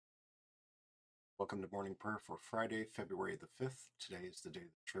Welcome to morning prayer for Friday, February the 5th. Today is the day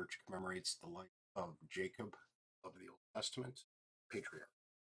the church commemorates the life of Jacob of the Old Testament, Patriarch.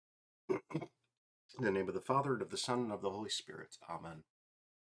 In the name of the Father, and of the Son, and of the Holy Spirit. Amen.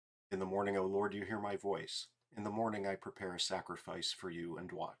 In the morning, O Lord, you hear my voice. In the morning I prepare a sacrifice for you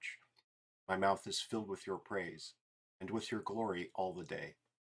and watch. My mouth is filled with your praise, and with your glory all the day.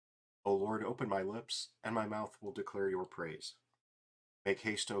 O Lord, open my lips, and my mouth will declare your praise. Make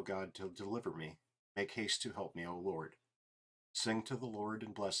haste, O God, to deliver me. Make haste to help me, O Lord. Sing to the Lord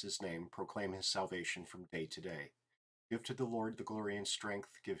and bless his name. Proclaim his salvation from day to day. Give to the Lord the glory and strength.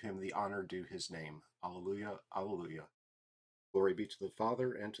 Give him the honor due his name. Alleluia, alleluia. Glory be to the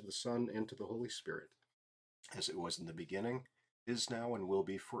Father, and to the Son, and to the Holy Spirit, as it was in the beginning, is now, and will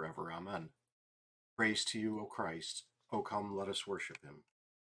be forever. Amen. Praise to you, O Christ. O come, let us worship him.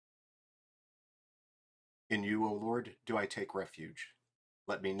 In you, O Lord, do I take refuge.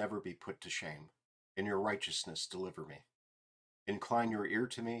 Let me never be put to shame. In your righteousness deliver me. Incline your ear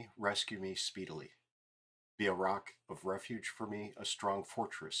to me, rescue me speedily. Be a rock of refuge for me, a strong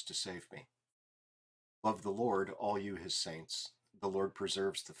fortress to save me. Love the Lord, all you his saints. The Lord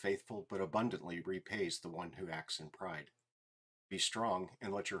preserves the faithful, but abundantly repays the one who acts in pride. Be strong,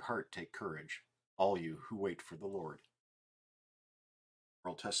 and let your heart take courage, all you who wait for the Lord. Our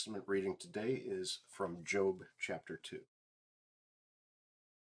Old Testament reading today is from Job chapter 2.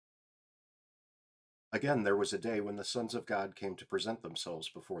 Again, there was a day when the sons of God came to present themselves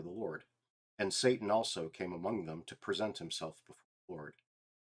before the Lord, and Satan also came among them to present himself before the Lord.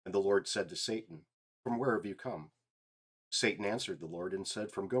 And the Lord said to Satan, "From where have you come?" Satan answered the Lord and said,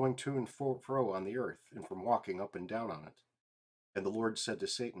 "From going to and fro on the earth, and from walking up and down on it." And the Lord said to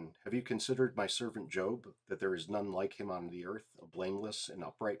Satan, "Have you considered my servant Job, that there is none like him on the earth, a blameless and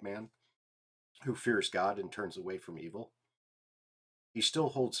upright man, who fears God and turns away from evil? He still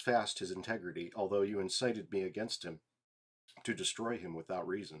holds fast his integrity, although you incited me against him, to destroy him without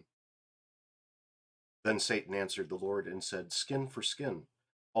reason." Then Satan answered the Lord and said, "Skin for skin,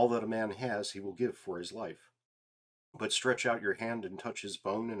 all that a man has he will give for his life. But stretch out your hand and touch his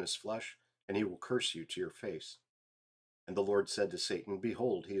bone and his flesh, and he will curse you to your face." And the Lord said to Satan,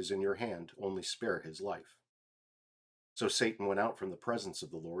 "Behold, he is in your hand, only spare his life." So Satan went out from the presence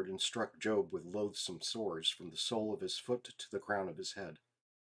of the Lord and struck Job with loathsome sores from the sole of his foot to the crown of his head.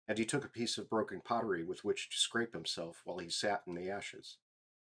 And he took a piece of broken pottery with which to scrape himself while he sat in the ashes.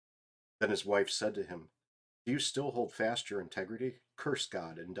 Then his wife said to him, "Do you still hold fast your integrity? Curse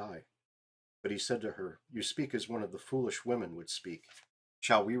God and die." But he said to her, "You speak as one of the foolish women would speak.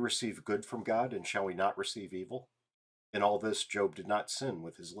 Shall we receive good from God, and shall we not receive evil?" In all this Job did not sin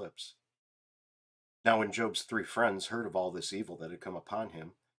with his lips. Now when Job's 3 friends heard of all this evil that had come upon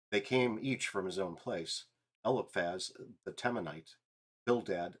him, they came each from his own place: Eliphaz the Temanite,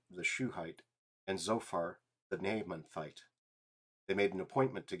 Bildad the Shuhite, and Zophar the Naamathite. They made an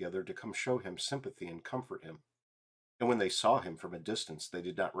appointment together to come show him sympathy and comfort him. And when they saw him from a distance, they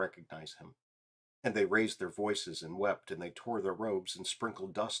did not recognize him. And they raised their voices and wept, and they tore their robes and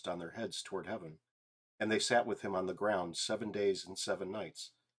sprinkled dust on their heads toward heaven. And they sat with him on the ground 7 days and 7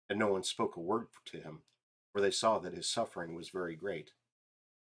 nights, and no one spoke a word to him, for they saw that his suffering was very great.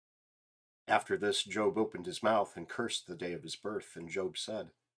 After this, Job opened his mouth and cursed the day of his birth, and Job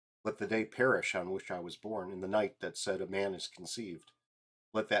said, "Let the day perish on which I was born, and the night that said a man is conceived.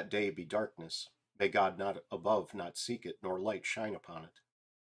 Let that day be darkness. May God not above not seek it, nor light shine upon it.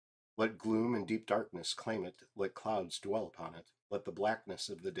 Let gloom and deep darkness claim it, let clouds dwell upon it, let the blackness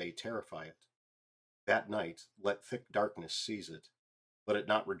of the day terrify it. That night let thick darkness seize it. Let it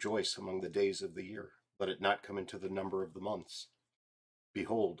not rejoice among the days of the year, let it not come into the number of the months.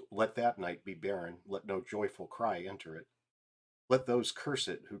 Behold, let that night be barren, let no joyful cry enter it. Let those curse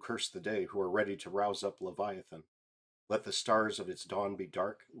it who curse the day, who are ready to rouse up Leviathan. Let the stars of its dawn be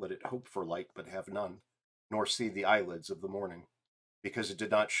dark, let it hope for light but have none, nor see the eyelids of the morning, because it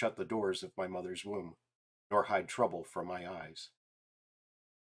did not shut the doors of my mother's womb, nor hide trouble from my eyes."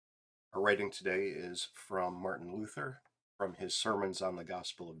 Our writing today is from Martin Luther, from his Sermons on the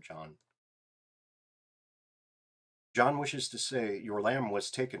Gospel of John. John wishes to say, "Your lamb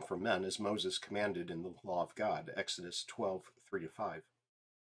was taken from men, as Moses commanded in the law of God," Exodus 12:3-5.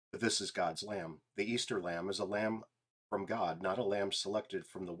 But this is God's lamb. The Easter lamb is a lamb from God, not a lamb selected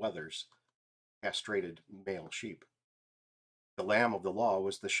from the wethers, castrated male sheep. The lamb of the law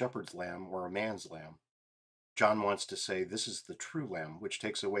was the shepherd's lamb, or a man's lamb. John wants to say, this is the true lamb, which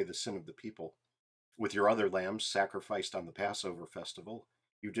takes away the sin of the people. With your other lambs sacrificed on the Passover festival,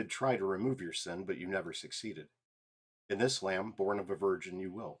 you did try to remove your sin, but you never succeeded. In this lamb, born of a virgin,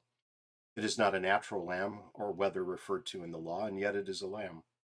 you will. It is not a natural lamb or wether referred to in the law, and yet it is a lamb.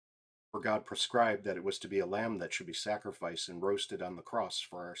 For God prescribed that it was to be a lamb that should be sacrificed and roasted on the cross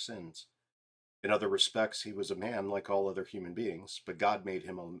for our sins. In other respects, he was a man like all other human beings, but God made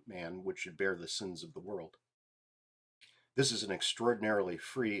him a man which should bear the sins of the world. This is an extraordinarily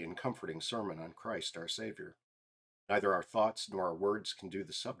free and comforting sermon on Christ our Savior. Neither our thoughts nor our words can do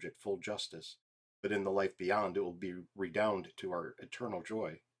the subject full justice, but in the life beyond it will be redound to our eternal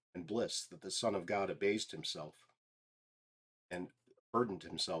joy and bliss that the Son of God abased himself and burdened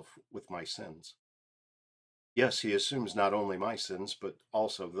himself with my sins. Yes, he assumes not only my sins, but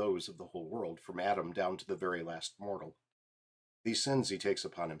also those of the whole world, from Adam down to the very last mortal. These sins he takes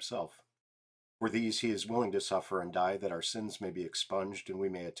upon himself. For these he is willing to suffer and die, that our sins may be expunged and we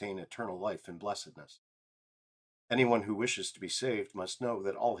may attain eternal life and blessedness. Anyone who wishes to be saved must know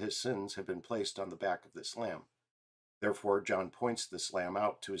that all his sins have been placed on the back of this lamb. Therefore, John points this lamb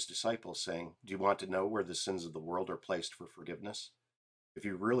out to his disciples, saying, "Do you want to know where the sins of the world are placed for forgiveness? If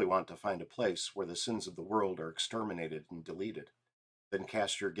you really want to find a place where the sins of the world are exterminated and deleted, then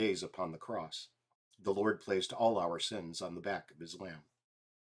cast your gaze upon the cross. The Lord placed all our sins on the back of his lamb."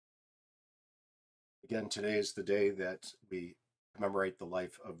 Again, today is the day that we commemorate the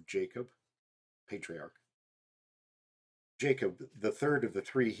life of Jacob, patriarch. Jacob, the third of the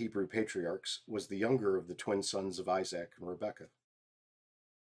three Hebrew patriarchs, was the younger of the twin sons of Isaac and Rebekah.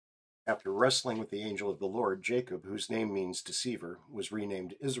 After wrestling with the angel of the Lord, Jacob, whose name means deceiver, was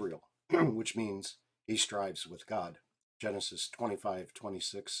renamed Israel, which means he strives with God. Genesis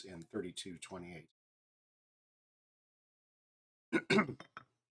 25:26 and 32:28.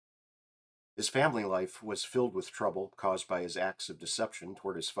 His family life was filled with trouble caused by his acts of deception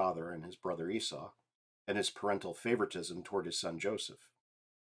toward his father and his brother Esau, and his parental favoritism toward his son Joseph.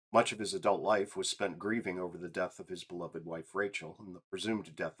 Much of his adult life was spent grieving over the death of his beloved wife Rachel and the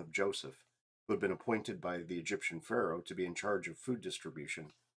presumed death of Joseph, who had been appointed by the Egyptian pharaoh to be in charge of food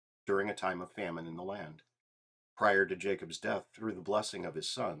distribution during a time of famine in the land. Prior to Jacob's death, through the blessing of his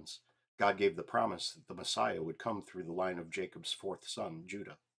sons, God gave the promise that the Messiah would come through the line of Jacob's fourth son,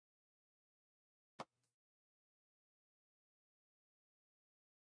 Judah.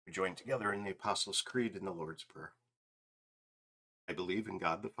 We join together in the Apostles' Creed and the Lord's Prayer. I believe in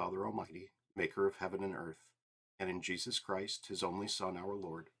God the Father Almighty, maker of heaven and earth, and in Jesus Christ, his only Son, our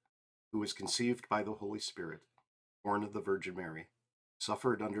Lord, who was conceived by the Holy Spirit, born of the Virgin Mary,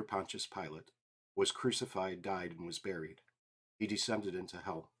 suffered under Pontius Pilate, was crucified, died, and was buried. He descended into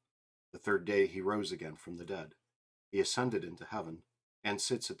hell. The third day he rose again from the dead. He ascended into heaven, and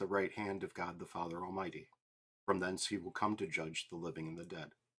sits at the right hand of God the Father Almighty. From thence he will come to judge the living and the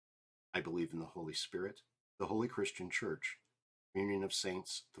dead. I believe in the Holy Spirit, the holy Christian Church, communion of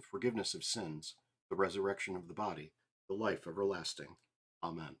saints, the forgiveness of sins, the resurrection of the body, the life everlasting.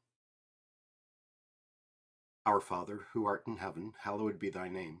 Amen. Our Father, who art in heaven, hallowed be thy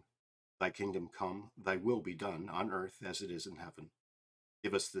name. Thy kingdom come, thy will be done, on earth as it is in heaven.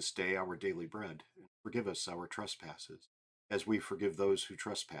 Give us this day our daily bread, and forgive us our trespasses, as we forgive those who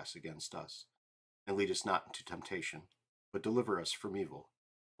trespass against us. And lead us not into temptation, but deliver us from evil.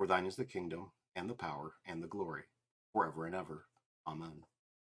 For thine is the kingdom, and the power, and the glory, forever and ever. Amen.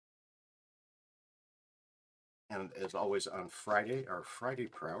 And as always on Friday, our Friday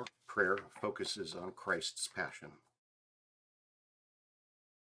prayer focuses on Christ's passion.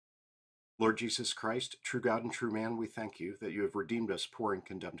 Lord Jesus Christ, true God and true man, we thank you that you have redeemed us poor and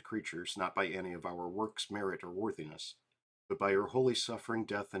condemned creatures, not by any of our works, merit, or worthiness, but by your holy suffering,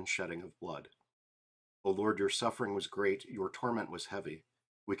 death, and shedding of blood. O Lord, your suffering was great, your torment was heavy.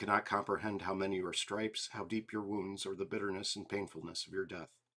 We cannot comprehend how many your stripes, how deep your wounds, or the bitterness and painfulness of your death.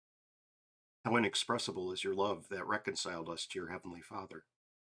 How inexpressible is your love that reconciled us to your heavenly Father.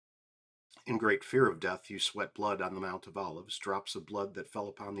 In great fear of death, you sweat blood on the Mount of Olives, drops of blood that fell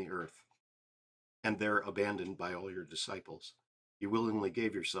upon the earth, and there abandoned by all your disciples. You willingly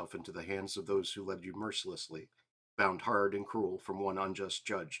gave yourself into the hands of those who led you mercilessly, bound hard and cruel from one unjust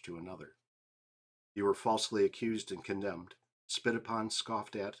judge to another. You were falsely accused and condemned, spit upon,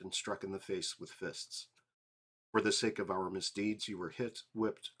 scoffed at, and struck in the face with fists. For the sake of our misdeeds, you were hit,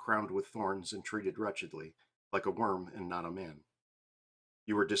 whipped, crowned with thorns, and treated wretchedly, like a worm and not a man.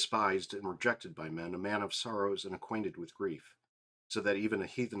 You were despised and rejected by men, a man of sorrows and acquainted with grief, so that even a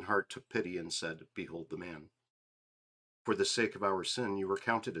heathen heart took pity and said, Behold the man. For the sake of our sin, you were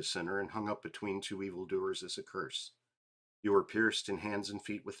counted a sinner and hung up between two evildoers as a curse. You were pierced in hands and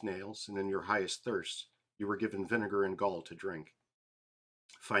feet with nails, and in your highest thirst, you were given vinegar and gall to drink.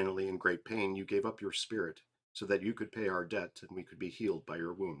 Finally, in great pain, you gave up your spirit, so that you could pay our debt and we could be healed by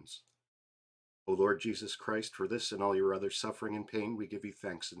your wounds. O Lord Jesus Christ, for this and all your other suffering and pain, we give you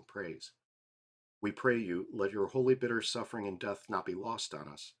thanks and praise. We pray you, let your holy bitter suffering and death not be lost on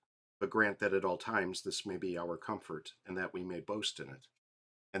us, but grant that at all times this may be our comfort, and that we may boast in it,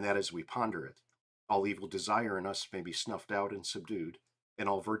 and that as we ponder it, all evil desire in us may be snuffed out and subdued, and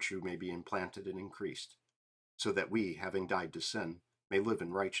all virtue may be implanted and increased, so that we, having died to sin, may live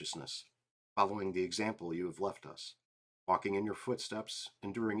in righteousness, following the example you have left us, walking in your footsteps,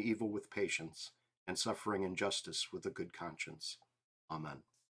 enduring evil with patience, and suffering injustice with a good conscience. Amen.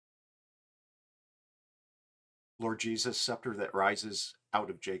 Lord Jesus, scepter that rises out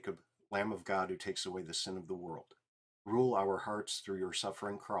of Jacob, Lamb of God who takes away the sin of the world, rule our hearts through your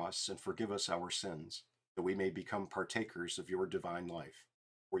suffering cross and forgive us our sins, that we may become partakers of your divine life,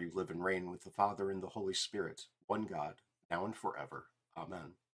 where you live and reign with the Father and the Holy Spirit, one God, now and forever.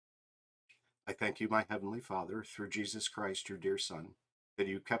 Amen. I thank you, my heavenly Father, through Jesus Christ, your dear Son, that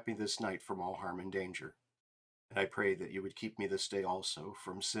you kept me this night from all harm and danger. And I pray that you would keep me this day also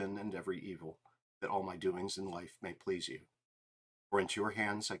from sin and every evil, that all my doings in life may please you. For into your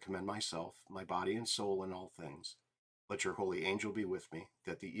hands I commend myself, my body and soul, and all things. Let your holy angel be with me,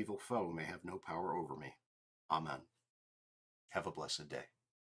 that the evil foe may have no power over me. Amen. Have a blessed day.